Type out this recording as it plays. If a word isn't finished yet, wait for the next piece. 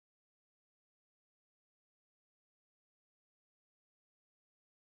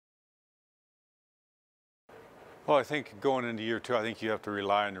Well, I think going into year two, I think you have to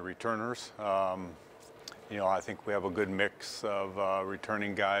rely on the returners. I think we have a good mix of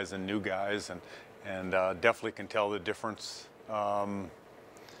returning guys and new guys, and definitely can tell the difference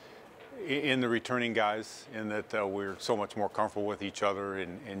in the returning guys, in that we're so much more comfortable with each other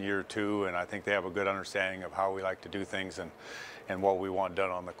in year two, and I think they have a good understanding of how we like to do things and what we want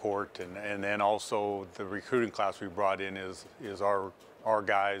done on the court. And then also the recruiting class we brought in is our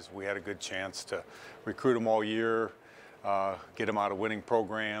guys. We had a good chance to recruit them all year, get them out of winning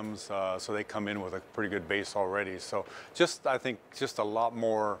programs, so they come in with a pretty good base already. So I think just a lot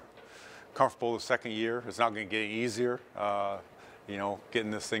more comfortable the second year. It's not going to get any easier.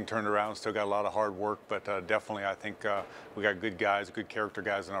 Getting this thing turned around, still got a lot of hard work, but definitely I think we got good guys, good character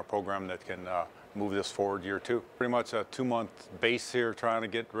guys in our program that can move this forward year two. Pretty much a 2-month base here trying to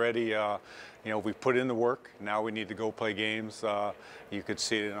get ready. We put in the work. Now we need to go play games. You could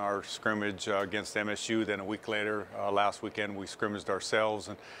see it in our scrimmage against MSU. Then a week later, last weekend, we scrimmaged ourselves.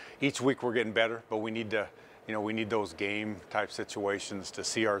 And each week we're getting better, but we need to, we need those game type situations to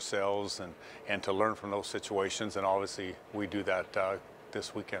see ourselves and to learn from those situations. And obviously we do that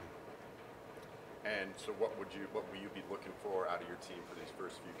this weekend. And so what will you be looking for out of your team for these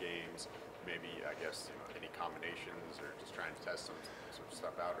first few games? Maybe, I guess, any combinations, or just trying to test some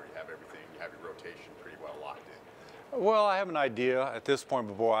stuff out, or you have everything, you have your rotation pretty well locked in? Well, I have an idea at this point,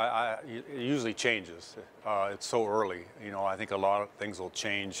 but boy, it usually changes. It's so early. I think a lot of things will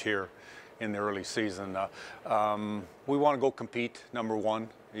change here in the early season. We want to go compete, number one.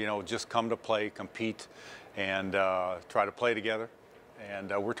 Just come to play, compete, and try to play together.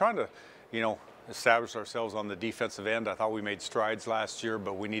 And we're trying to, establish ourselves on the defensive end. I thought we made strides last year,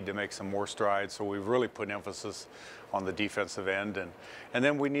 but we need to make some more strides. So we've really put emphasis on the defensive end. And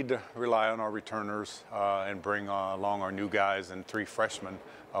then we need to rely on our returners and bring along our new guys, and 3 freshmen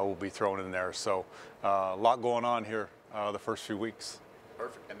will be thrown in there. So a lot going on here the first few weeks.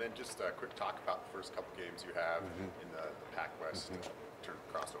 Perfect. And then just a quick talk about the first couple games you have in the Pac West turn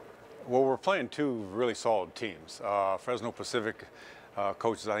crossover. Well, we're playing 2 really solid teams. Fresno Pacific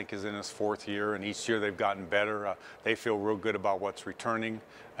coaches, I think, is in his 4th year, and each year they've gotten better. They feel real good about what's returning,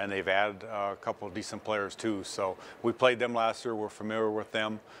 and they've added a couple of decent players too. So we played them last year. We're familiar with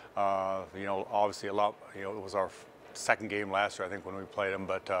them. Obviously a lot. It was our second game last year, I think, when we played them,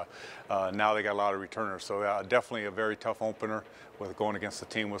 but now they got a lot of returners. So definitely a very tough opener with going against a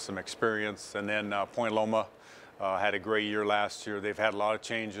team with some experience. And then Point Loma had a great year last year. They've had a lot of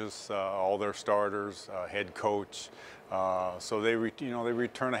changes, all their starters, head coach. So they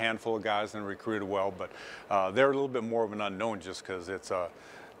return a handful of guys and recruited well, but they're a little bit more of an unknown just because it's a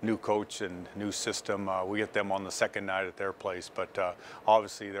new coach and new system. We get them on the second night at their place, but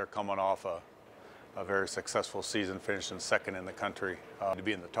obviously they're coming off a very successful season, finishing 2nd in the country to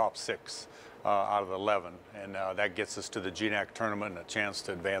be in the top 6 out of 11, and that gets us to the GNAC tournament and a chance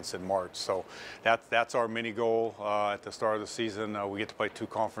to advance in March. So that's our mini goal at the start of the season. We get to play 2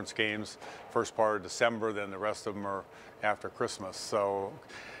 conference games, first part of December, then the rest of them are after Christmas. So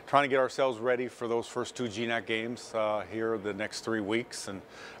trying to get ourselves ready for those first 2 GNAC games here the next 3 weeks. And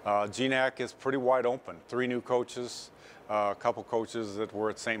GNAC is pretty wide open. 3 new coaches. A couple coaches that were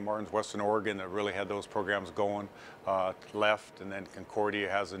at St. Martin's, Western Oregon, that really had those programs going left, and then Concordia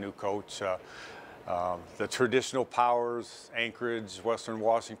has a new coach. The traditional powers, Anchorage, Western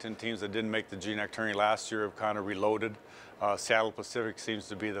Washington teams that didn't make the GNAC tourney last year have kind of reloaded. Seattle Pacific seems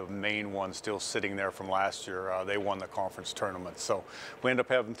to be the main one still sitting there from last year. They won the conference tournament. So we end up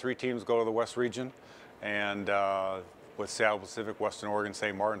having 3 teams go to the West region, and with Seattle Pacific, Western Oregon,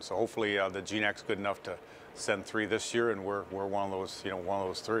 St. Martin. So hopefully the GNAC's good enough to send 3 this year, and we're one of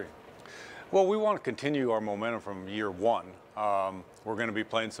those 3. Well, we want to continue our momentum from year 1. We're going to be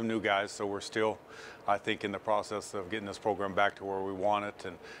playing some new guys, so we're still, I think, in the process of getting this program back to where we want it.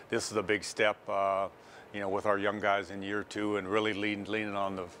 And this is a big step, with our young guys in year 2, and really leaning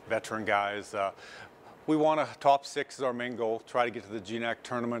on the veteran guys. We want a top 6 is our main goal. Try to get to the GNAC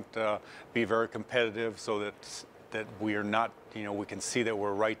tournament, be very competitive, so that we are not, we can see that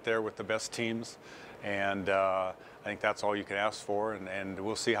we're right there with the best teams. And I think that's all you can ask for, and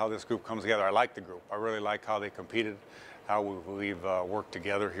we'll see how this group comes together. I like the group. I really like how they competed, how we've worked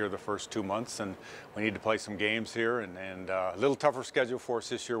together here the first 2 months, and we need to play some games here, and a little tougher schedule for us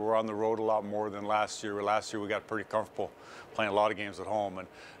this year. We're on the road a lot more than last year. Last year we got pretty comfortable playing a lot of games at home, and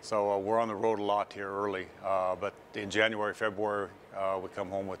so we're on the road a lot here early. But in January, February, we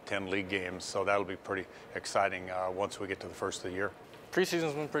come home with 10 league games, so that'll be pretty exciting once we get to the first of the year.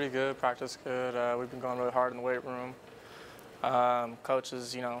 Preseason's been pretty good, practice good. We've been going really hard in the weight room. Coach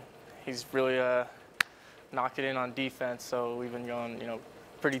is, he's really knocking in on defense, so we've been going,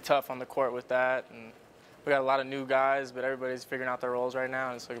 pretty tough on the court with that. And We got a lot of new guys, but everybody's figuring out their roles right now,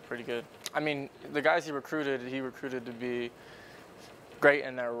 and it's looking pretty good. I mean, the guys he recruited to be great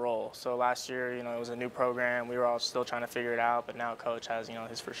in their role. So last year, it was a new program. We were all still trying to figure it out, but now Coach has,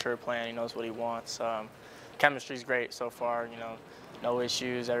 his for sure plan. He knows what he wants. Chemistry's great so far. No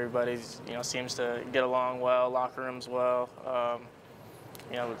issues. Everybody's, seems to get along well. Locker room's well.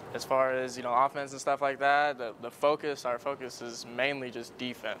 As far as offense and stuff like that, our focus is mainly just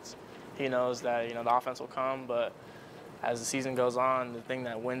defense. He knows that the offense will come, but as the season goes on, the thing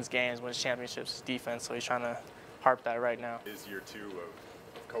that wins games, wins championships is defense. So he's trying to harp that right now. Is year 2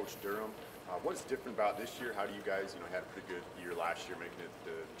 of Coach Durham. What's different about this year? How do you guys, had a pretty good year last year making it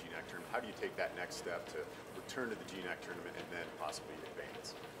to the GNAC tournament. How do you take that next step to return to the GNAC tournament and then possibly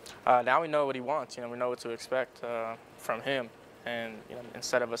advance? Now we know what he wants. We know what to expect from him. And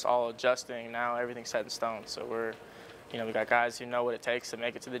instead of us all adjusting, now everything's set in stone. So we got guys who know what it takes to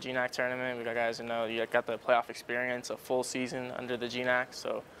make it to the GNAC tournament. We got guys who know you got the playoff experience, a full season under the GNAC.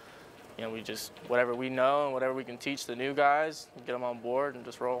 So we just whatever we know and whatever we can teach the new guys, get them on board and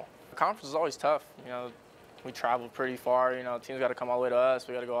just roll. The conference is always tough. We travel pretty far. Teams got to come all the way to us.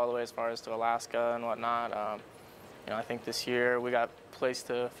 We got to go all the way as far as to Alaska and whatnot. I think this year we got placed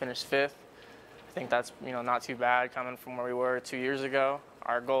to finish 5th. I think that's not too bad coming from where we were 2 years ago.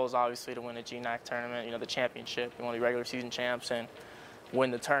 Our goal is obviously to win a GNAC tournament, the championship. We want to be regular season champs and win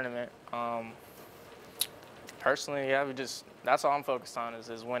the tournament. Personally, yeah, that's all I'm focused on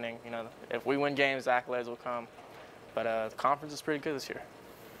is winning. If we win games, the accolades will come. But the conference is pretty good this year.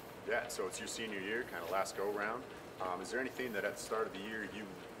 Yeah, so it's your senior year, kind of last go-round. Is there anything that at the start of the year you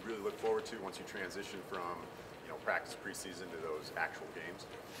really look forward to once you transition from practice preseason to those actual games?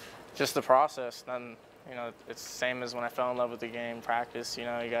 Just the process. Nothing, it's the same as when I fell in love with the game. Practice, you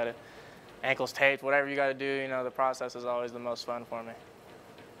got to ankles taped, whatever you got to do. The process is always the most fun for me.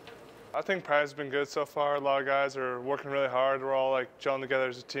 I think practice has been good so far. A lot of guys are working really hard. We're all gelling together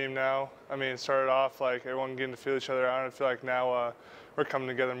as a team now. I mean, it started off everyone getting to feel each other out. I feel like now we're coming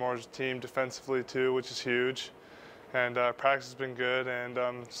together more as a team defensively too, which is huge. And practice has been good, and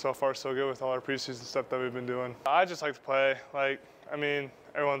so far so good with all our preseason stuff that we've been doing. I just like to play. I mean,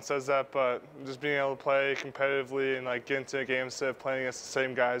 everyone says that, but just being able to play competitively and get into a game instead of playing against the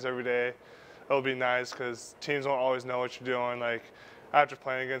same guys every day, it'll be nice because teams won't always know what you're doing. After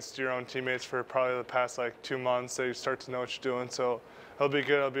playing against your own teammates for probably the past 2 months, they start to know what you're doing. So it'll be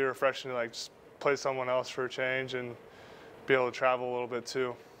good. It'll be refreshing to just play someone else for a change and be able to travel a little bit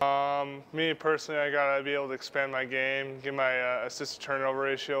too. Me personally, I gotta be able to expand my game, get my assist to turnover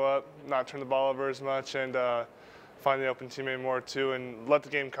ratio up, not turn the ball over as much, and find the open teammate more too, and let the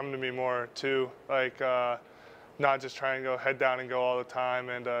game come to me more too. Not just try and go head down and go all the time,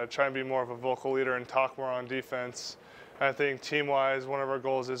 and try and be more of a vocal leader and talk more on defense. And I think team-wise, one of our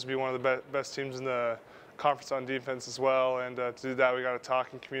goals is to be one of the best teams in the conference on defense as well, and to do that we got to talk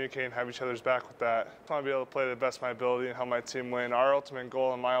and communicate and have each other's back with that. I want to be able to play to the best of my ability and help my team win. Our ultimate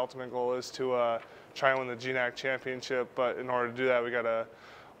goal and my ultimate goal is to try and win the GNAC championship, but in order to do that we got to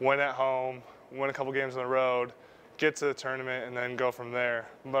win at home, win a couple games on the road, get to the tournament, and then go from there.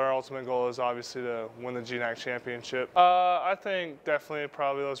 But our ultimate goal is obviously to win the GNAC championship. I think definitely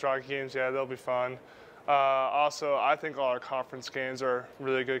probably those Rocky games, yeah, they'll be fun. Also, I think all our conference games are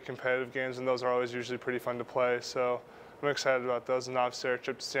really good competitive games, and those are always usually pretty fun to play. So I'm excited about those. And obviously, our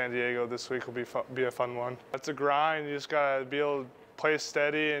trip to San Diego this week will be a fun one. It's a grind. You just gotta be able to play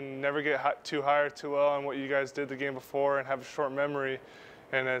steady and never get too high or too low on what you guys did the game before, and have a short memory.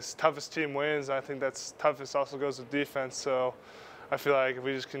 And as toughest team wins, I think that's toughest also goes with defense. So I feel like if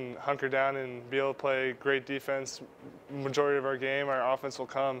we just can hunker down and be able to play great defense, majority of our game, our offense will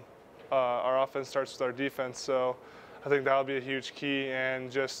come. Our offense starts with our defense, so I think that'll be a huge key, and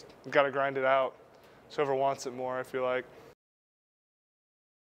just got to grind it out. So whoever wants it more, I feel like.